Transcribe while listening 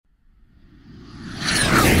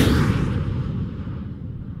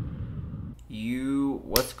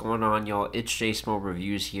going on, y'all? It's J Smo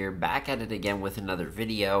Reviews here, back at it again with another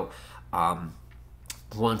video. Um,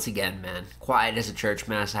 Once again, man, quiet as a church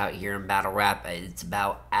mouse out here in battle rap. It's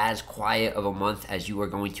about as quiet of a month as you are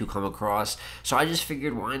going to come across. So I just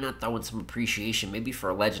figured, why not throw in some appreciation, maybe for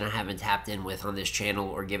a legend I haven't tapped in with on this channel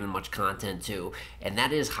or given much content to, and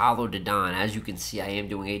that is Hollow Da Don. As you can see, I am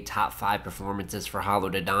doing a top 5 performances for Hollow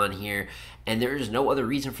Da Don here. And there is no other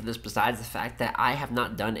reason for this besides the fact that I have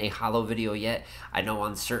not done a Hollow video yet. I know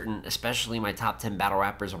on certain, especially my top 10 battle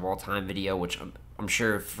rappers of all time video, which I'm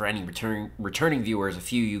sure for any returning viewers, a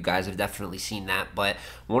few of you guys have definitely seen that. But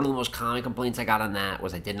one of the most common complaints I got on that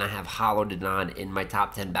was I did not have Hollow Da Don in my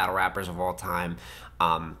top 10 battle rappers of all time.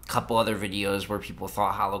 Couple other videos where people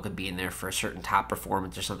thought Hollow could be in there for a certain top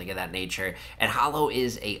performance or something of that nature. And Hollow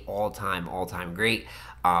is a all-time great.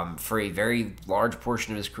 For a very large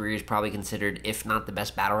portion of his career, he's probably considered, if not the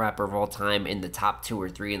best battle rapper of all time, in the top 2 or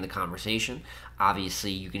 3 in the conversation. Obviously,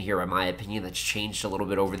 you can hear by my opinion that's changed a little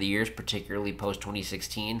bit over the years, particularly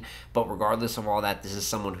post-2016. But regardless of all that, this is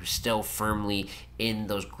someone who's still firmly in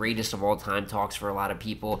those greatest of all time talks for a lot of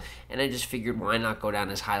people. And I just figured, why not go down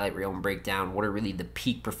his highlight reel and break down what are really the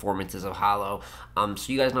peak performances of Hollow.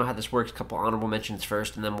 So you guys know how this works. A couple honorable mentions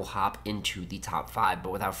first, and then we'll hop into the top 5.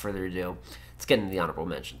 But without further ado, let's get into the honorable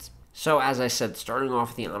mentions. So as I said, starting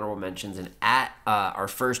off with the honorable mentions, and at our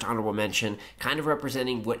first honorable mention, kind of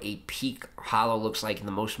representing what a peak Hollow looks like in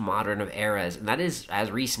the most modern of eras, and that is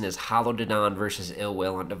as recent as Hollow Da Don versus Ill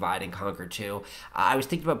Will on Divide and Conquer 2. I was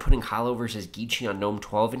thinking about putting Hollow versus Geechee on Gnome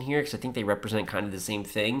 12 in here, because I think they represent kind of the same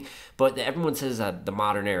thing, but everyone says the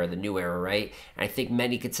modern era, the new era, right? And I think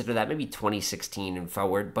many consider that maybe 2016 and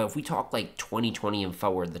forward, but if we talk like 2020 and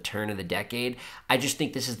forward, the turn of the decade, I just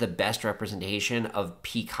think this is the best representation of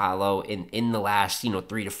peak Hollow in the last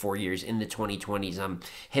 3 to 4 years in the 2020s.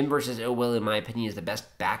 Him versus Ill Will, in my opinion, is the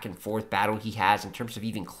best back and forth battle he has in terms of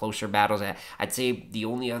even closer battles. I'd say the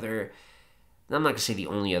only other, I'm not gonna say the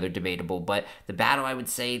only other debatable, but the battle I would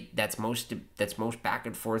say that's most back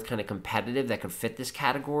and forth kind of competitive that could fit this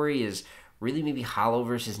category is really maybe Hollow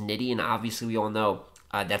versus Nitty, and obviously we all know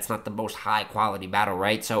that's not the most high quality battle,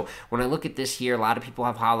 right? So when I look at this here, a lot of people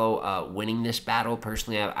have Hollow winning this battle.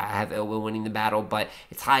 Personally, I have Ill Will winning the battle, but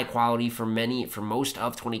it's high quality for most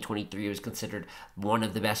of 2023. It was considered one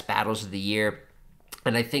of the best battles of the year.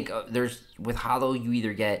 And I think with Hollow, you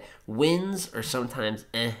either get wins or sometimes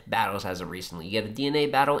battles as of recently. You get a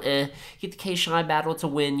DNA battle, you get the K-Shine battle, it's a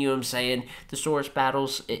win, you know what I'm saying? The Source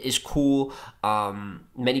battles is cool.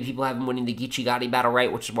 Many people have him winning the Geechee Gotti battle,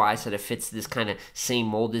 right? Which is why I said it fits this kind of same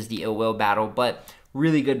mold as the Ill Will battle. But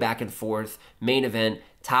really good back and forth. Main event,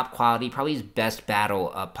 top quality, probably his best battle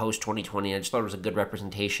post-2020. I just thought it was a good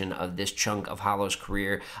representation of this chunk of Hollow's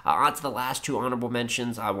career. On to the last 2 honorable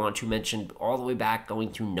mentions. I want to mention all the way back,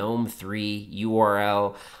 going to Gnome 3,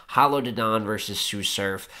 URL, Hollow Da Don versus Sue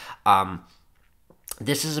Surf.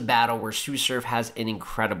 This is a battle where Sue Surf has an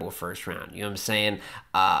incredible first round. You know what I'm saying?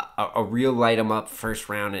 A real light 'em up first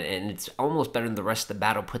round, and it's almost better than the rest of the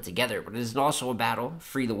battle put together. But it is also a battle,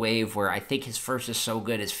 Free the Wave, where I think his first is so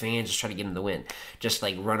good, his fans just try to get him to win. Just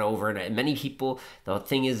like run over. And many people, the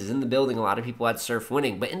thing is in the building, a lot of people had Surf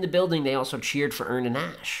winning. But in the building, they also cheered for Earn and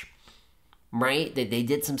Ash. Right? They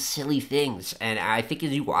did some silly things. And I think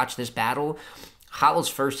as you watch this battle, Hollow's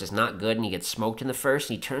first is not good, and he gets smoked in the first,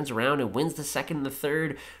 and he turns around and wins the second and the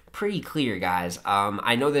third. Pretty clear, guys.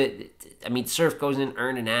 I know that, Surf goes in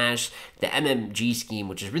Earn and Ash, the MMG scheme,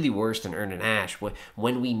 which is really worse than Earn and Ash.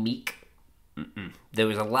 When we meek, there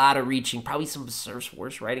was a lot of reaching, probably some Surf's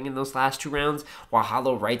worst writing in those last 2 rounds, while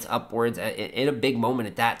Hollow writes upwards in a big moment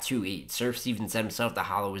at that, too. Surf even said himself that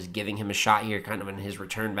Hollow was giving him a shot here, kind of in his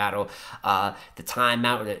return battle. The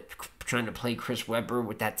timeout, trying to play Chris Webber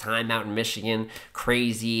with that timeout in Michigan,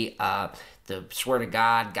 crazy. The swear to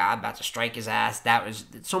God about to strike his ass. That was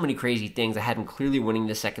so many crazy things. I had him clearly winning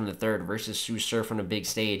the second and the third versus Sue Surf on a big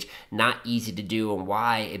stage. Not easy to do, and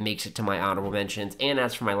why it makes it to my honorable mentions. And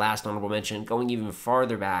as for my last honorable mention, going even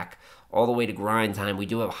farther back, all the way to grind time, we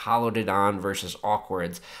do have Hollow Da Don versus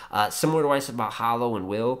Awkwards. Similar to what I said about Hollow and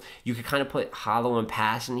Will, you could kind of put Hollow and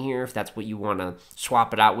Pass in here if that's what you want to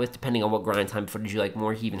swap it out with, depending on what grind time footage you like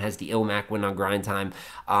more. He even has the Ilmac win on grind time.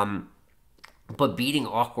 But beating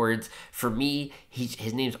Awkwards, for me,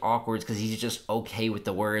 his name's Awkwards because he's just okay with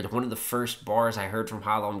the word. One of the first bars I heard from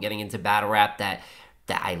Hollow, I'm getting into battle rap, that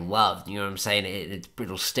that I loved. You know what I'm saying?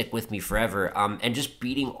 It'll stick with me forever. And just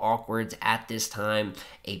beating Awkwards at this time,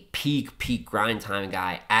 a peak grind time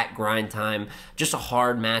guy at grind time, just a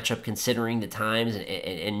hard matchup considering the times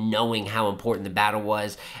and knowing how important the battle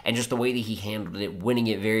was, and just the way that he handled it, winning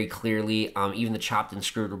it very clearly. Even the chopped and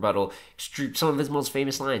screwed rebuttal, some of his most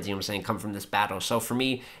famous lines, you know what I'm saying, come from this battle. So for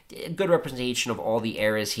me, good representation of all the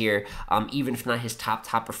eras here. Even if not his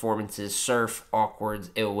top performances, Surf, Awkwards,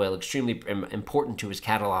 Ill Will, extremely important to his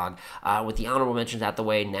catalog. With the honorable mentions out the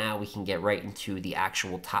way, now we can get right into the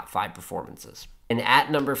actual top 5 performances. And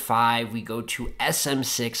at number 5, we go to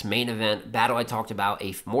SM6 main event, battle I talked about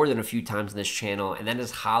more than a few times on this channel, and that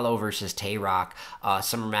is Hollow versus Tay-Rock,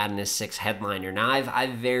 Summer Madness 6 headliner. Now,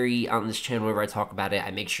 I've very, on this channel, whenever I talk about it,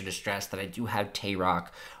 I make sure to stress that I do have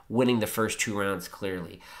Tay-Rock winning the first 2 rounds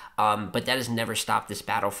clearly. But that has never stopped this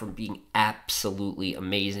battle from being absolutely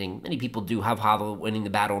amazing. Many people do have Hollow winning the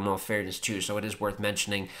battle in all fairness too, so it is worth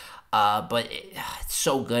mentioning. But it's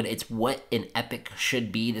so good. It's what an epic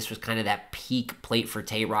should be. This was kind of that peak plate for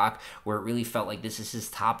Tay-Rock, where it really felt like this is his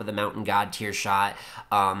top of the mountain god tier shot.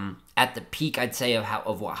 At the peak, I'd say,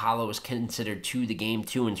 of what Hollow is considered to the game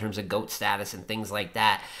too, in terms of GOAT status and things like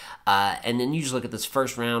that. And then you just look at this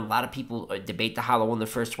first round. A lot of people debate the Hollow on the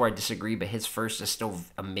first, where I disagree, but his first is still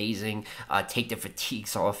amazing. Take the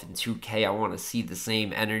fatigues off in 2K. I want to see the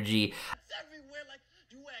same energy. Everywhere, like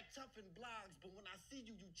you act tough in blogs, but when I see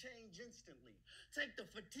you, you change instantly. Take the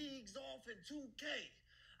fatigues off in 2K.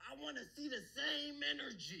 I want to see the same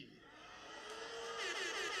energy.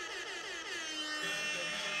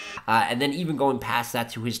 And then even going past that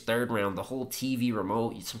to his third round, the whole TV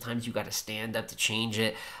remote, sometimes you got to stand up to change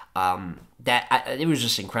it. It was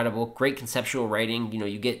just incredible. Great conceptual writing. You know,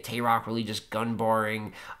 you get Tay-Rock really just gun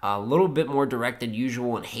barring, a little bit more direct than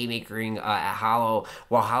usual, and haymakering at Hollow,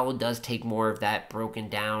 while Hollow does take more of that broken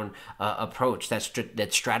down approach, that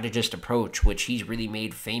strategist approach, which he's really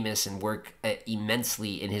made famous and work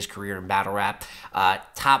immensely in his career in battle rap.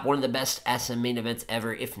 One of the best SM main events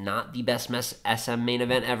ever, if not the best SM main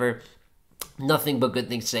event ever. Nothing but good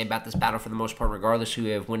things to say about this battle for the most part, regardless who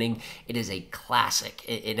you have winning. It is a classic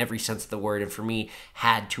in every sense of the word, and for me,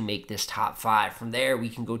 had to make this top 5. From there, we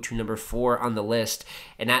can go to number 4 on the list,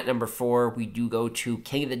 and at number 4, we do go to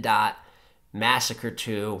King of the Dot, Massacre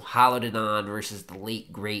 2, Hollow Dedan versus the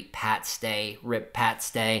late, great Pat Stay, Rip Pat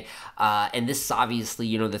Stay. And this is obviously,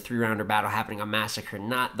 you know, the 3-rounder battle happening on Massacre,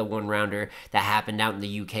 not the 1-rounder that happened out in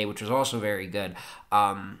the UK, which was also very good.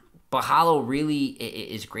 But Hollow really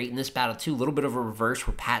is great in this battle, too. A little bit of a reverse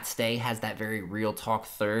where Pat Stay has that very real talk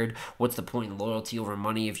third. What's the point in loyalty over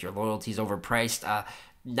money if your loyalty is overpriced?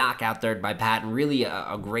 Knockout third by Pat, and really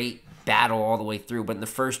a great battle all the way through. But in the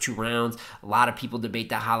first 2 rounds, a lot of people debate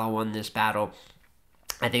that Hollow won this battle.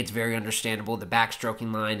 I think it's very understandable. The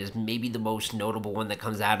backstroking line is maybe the most notable one that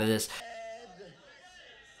comes out of this.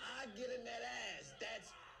 I get in that ass.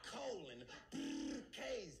 That's colon.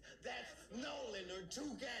 K's. That's Nolan or 2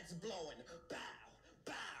 cats blowing. Bow,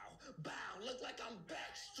 bow, bow. Look like I'm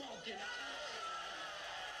backstroking.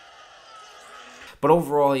 But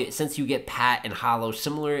overall, since you get Pat and Hollow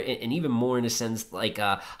similar, and even more in a sense like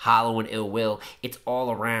Hollow and Ill Will, it's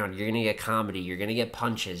all around. You're going to get comedy, you're going to get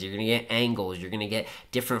punches, you're going to get angles, you're going to get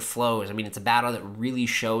different flows. I mean, it's a battle that really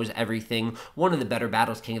shows everything. One of the better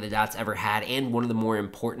battles King of the Dots ever had, and one of the more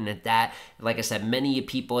important at that. Like I said, many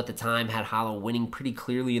people at the time had Hollow winning pretty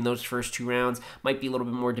clearly in those first 2 rounds. Might be a little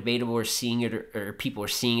bit more debatable, or seeing it, or people are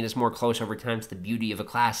seeing it as more close over time. It's the beauty of a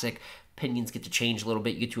classic. Opinions get to change a little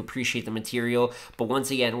bit. You get to appreciate the material. But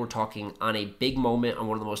once again, we're talking on a big moment on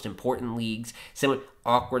one of the most important leagues. Same with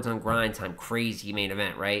Awkwards on Grind Time, crazy main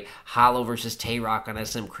event, right? Hollow versus Tay-Rock on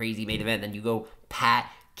SM, crazy main event. Then you go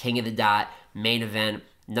Pat, King of the Dot, main event.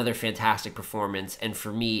 Another fantastic performance, and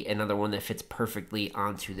for me, another one that fits perfectly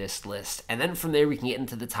onto this list. And then from there, we can get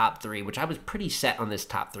into the top 3, which I was pretty set on this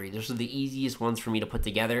top 3. Those are the easiest ones for me to put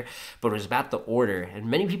together, but it was about the order. And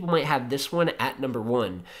many people might have this one at number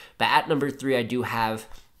 1, but at number 3, I do have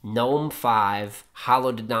Gnome 5,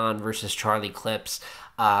 Hollow Dedan versus Charlie Clips.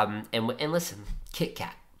 And listen, Kit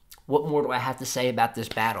Kat, what more do I have to say about this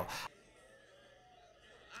battle?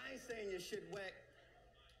 I ain't saying your shit whack.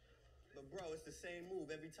 Bro, it's the same move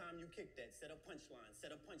every time you kick that. Set a punchline,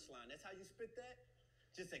 set a punchline. That's how you spit that?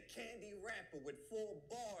 Just a candy rapper with 4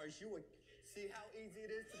 bars. You would see how easy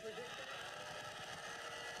it is to predict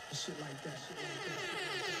that? Shit like that, shit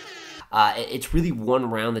like that. It's really one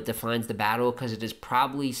round that defines the battle, because it is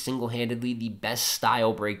probably single-handedly the best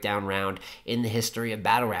style breakdown round in the history of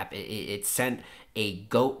battle rap. It sent a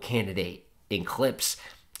GOAT candidate in Clips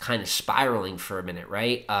kind of spiraling for a minute,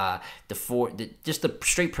 right? Just the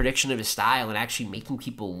straight prediction of his style and actually making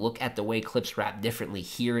people look at the way Clips rap differently,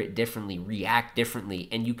 hear it differently, react differently.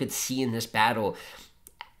 And you could see in this battle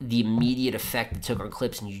the immediate effect it took on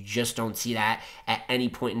Clips, and you just don't see that at any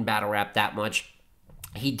point in battle rap that much.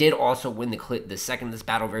 He did also win the second of this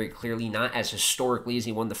battle very clearly, not as historically as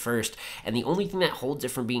he won the first. And the only thing that holds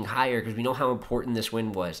it from being higher, because we know how important this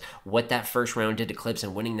win was, what that first round did to Clips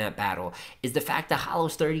and winning that battle, is the fact that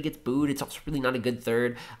Hollow's third, he gets booed. It's also really not a good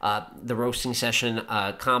third. The roasting session,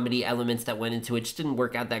 comedy elements that went into it just didn't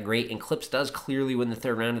work out that great. And Clips does clearly win the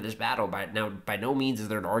third round of this battle. By no means is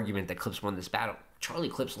there an argument that Clips won this battle. Charlie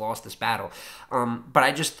Clips lost this battle. But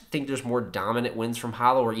I just think there's more dominant wins from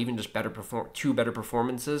Hollow, or even just two better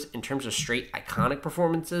performances. In terms of straight iconic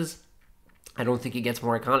performances, I don't think it gets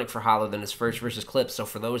more iconic for Hollow than his first versus Clips. So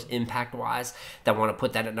for those impact-wise that want to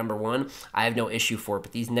put that at number one, I have no issue for it.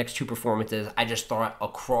 But these next two performances, I just thought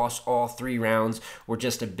across all three rounds were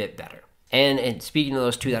just a bit better. And speaking of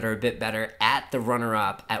those two that are a bit better, at the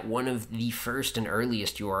runner-up, at one of the first and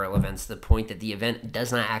earliest URL events, the point that the event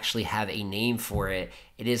does not actually have a name for it,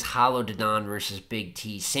 it is Hollow Da Don versus Big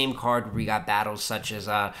T. Same card where we got battles such as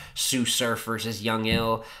Sue Surf versus Young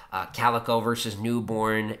Ill, Calico versus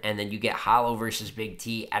Newborn, and then you get Hollow versus Big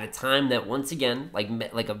T at a time that, once again, like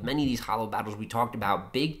of many of these Hollow battles we talked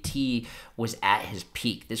about, Big T was at his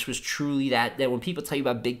peak. This was truly that when people tell you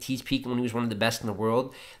about Big T's peak when he was one of the best in the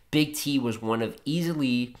world, Big T was one of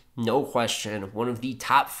easily, no question, one of the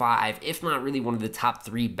top 5, if not really one of the top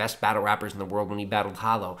 3 best battle rappers in the world when he battled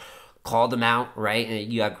Hollow. Called him out, right?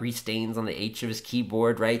 And you got grease stains on the H of his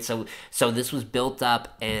keyboard, right? So this was built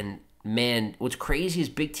up, and man, what's crazy is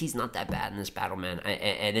Big T's not that bad in this battle, man.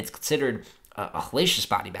 And it's considered a hellacious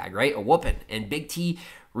body bag, right? A whooping. And Big T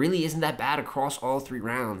really isn't that bad across all 3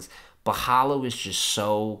 rounds. But Hollow is just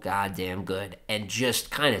so goddamn good and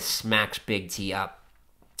just kind of smacks Big T up.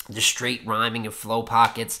 The straight rhyming and flow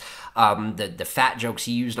pockets, the fat jokes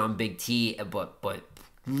he used on Big T, but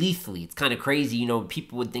lethally. It's kind of crazy. You know,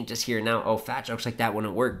 people would think just here now, oh, fat jokes like that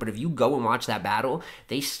wouldn't work. But if you go and watch that battle,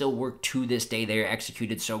 they still work to this day. They're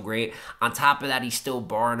executed so great. On top of that, he's still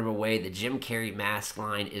barring him away. The Jim Carrey mask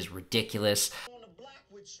line is ridiculous. On the block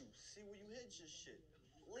with you, see where you hid your shit.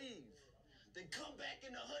 Leave, then come back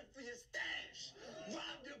in the hunt for your stash.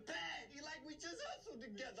 Rob your bag, you like we just hustled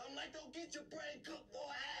together. I'm like, don't get your brain cooked for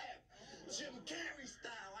half. Jim Carrey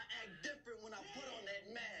style, I act different when I put on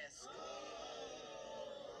that mask.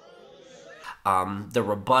 The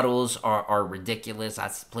rebuttals are ridiculous. I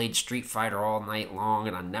played Street Fighter all night long,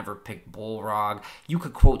 and I never picked Bullrog. You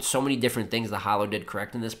could quote so many different things that Hollow did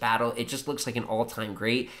correct in this battle. It just looks like an all-time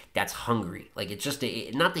great that's hungry. Like, it's just,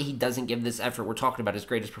 not that he doesn't give this effort. We're talking about his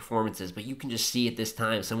greatest performances, but you can just see at this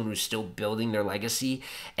time someone who's still building their legacy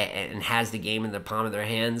and has the game in the palm of their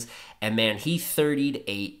hands. And, man, he 30'd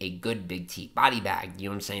a good Big T. Body bag, you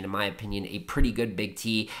know what I'm saying? In my opinion, a pretty good Big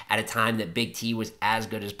T at a time that Big T was as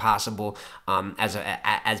good as possible.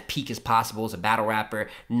 As peak as possible as a battle rapper.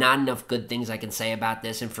 Not enough good things I can say about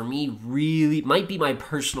this, and for me, really might be my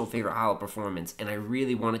personal favorite Hollow performance, and I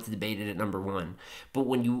really wanted to debate it at number 1. But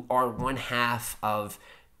when you are one half of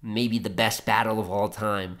maybe the best battle of all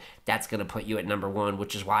time, that's going to put you at number 1,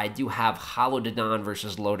 which is why I do have Hollow Da Don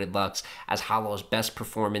versus Loaded Lux as Hollow's best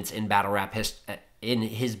performance in battle rap in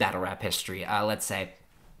his battle rap history, let's say,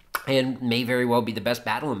 and may very well be the best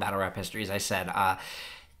battle in battle rap history, as I said.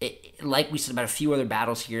 Like we said about a few other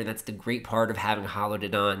battles here, that's the great part of having Hollow Da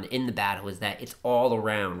Don in the battle, is that it's all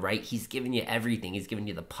around, right? He's giving you everything. He's giving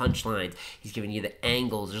you the punchlines. He's giving you the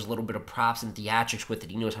angles. There's a little bit of props and theatrics with it.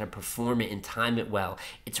 He knows how to perform it and time it well.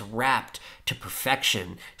 It's wrapped to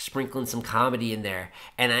perfection, sprinkling some comedy in there.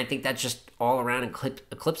 And I think that's just all around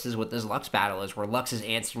eclipses what this Lux battle is, where Lux is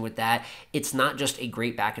answering with that. It's not just a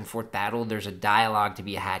great back and forth battle. There's a dialogue to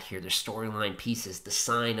be had here. There's storyline pieces, the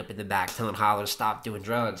sign up in the back telling Hollow to stop doing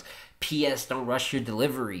drugs. P.S. Don't rush your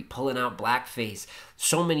delivery, pulling out blackface.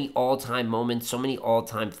 So many all-time moments, so many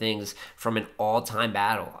all-time things from an all-time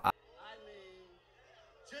battle. I mean,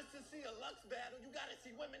 just to see a Lux battle, you gotta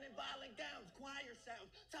see women in violent gowns, choir sounds,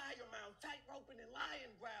 tire mounts, tight roping and lion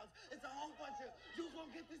growls. It's a whole bunch of, you gonna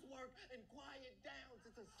get this work and quiet downs.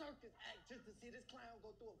 It's a circus act just to see this clown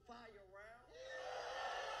go through a fire round.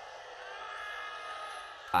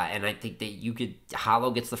 And I think that Hollow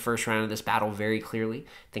gets the first round of this battle very clearly.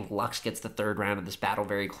 I think Lux gets the third round of this battle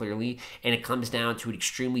very clearly. And it comes down to an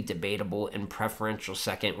extremely debatable and preferential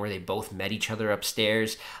second where they both met each other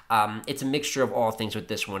upstairs. It's a mixture of all things with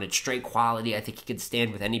this one. It's straight quality. I think he could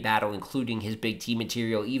stand with any battle, including his Big T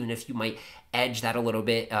material, even if you might edge that a little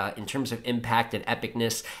bit in terms of impact and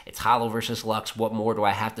epicness. It's Hollow versus Lux. What more do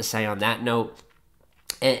I have to say on that note?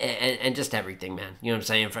 and just everything, man. You know what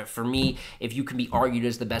I'm saying? For me, if you can be argued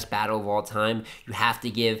as the best battle of all time, you have to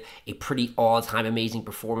give a pretty all-time amazing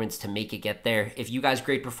performance to make it get there. If you guys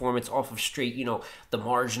great performance off of straight, the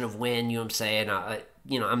margin of win, you know what I'm saying?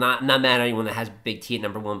 I'm not mad at anyone that has Big T at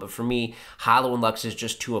number one, but for me, Hollow and Lux is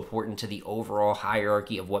just too important to the overall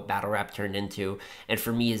hierarchy of what battle rap turned into, and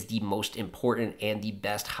for me is the most important and the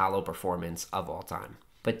best Hollow performance of all time.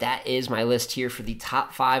 But that is my list here for the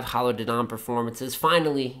top 5 Hollow Da Don performances.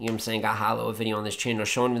 Finally, you know what I'm saying, got Hollow a video on this channel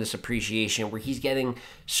showing me this appreciation where he's getting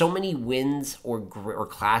so many wins or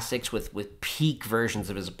classics with peak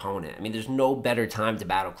versions of his opponent. I mean, there's no better time to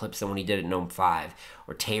battle Clips than when he did at Gnome 5,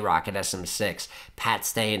 or Tay-Rock at SM6, Pat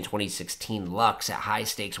Stay in 2016, Lux at High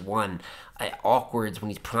Stakes 1, Awkwards when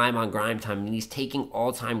he's prime on Grime Time. I mean, he's taking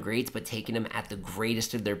all-time greats, but taking them at the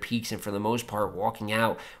greatest of their peaks, and for the most part, walking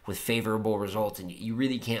out with favorable results. And you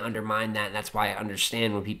really can't undermine that. And that's why I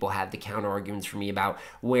understand when people have the counter arguments for me about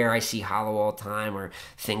where I see Hollow all time or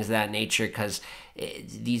things of that nature, because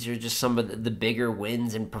these are just some of the bigger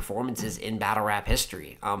wins and performances in battle rap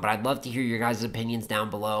history. But I'd love to hear your guys' opinions down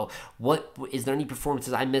below. Is there any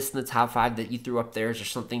performances I missed in the top 5 that you threw up there? Is there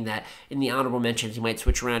something that in the honorable mentions you might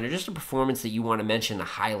switch around, or just a performance that you want to mention to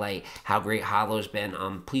highlight how great Hollow's been?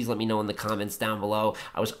 Please let me know in the comments down below.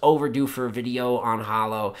 I was overdue for a video on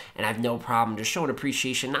Hollow, and I have no problem just showing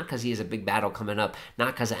appreciation, not because he has a big battle coming up,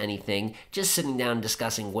 not because of anything, just sitting down and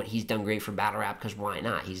discussing what he's done great for battle rap, because why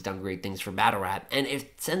not? He's done great things for battle rap. And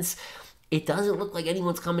since it doesn't look like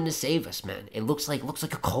anyone's coming to save us, man. It looks like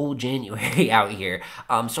a cold January out here.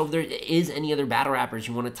 So if there is any other battle rappers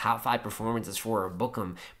you want a top 5 performances for or book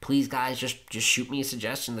them, please, guys, just shoot me a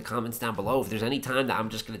suggestion in the comments down below. If there's any time that I'm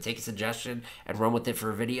just going to take a suggestion and run with it for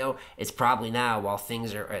a video, it's probably now while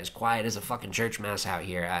things are as quiet as a fucking church mass out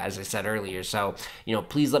here, as I said earlier. So,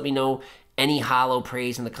 please let me know any Hollow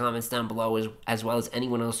praise in the comments down below, as well as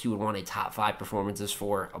anyone else you would want a top 5 performances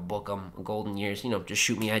for, a book them, Golden Years. Just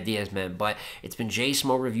shoot me ideas, man. But it's been J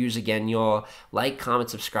Smo Reviews again, y'all. Like, comment,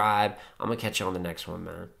 subscribe. I'm going to catch you on the next one,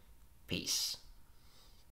 man. Peace.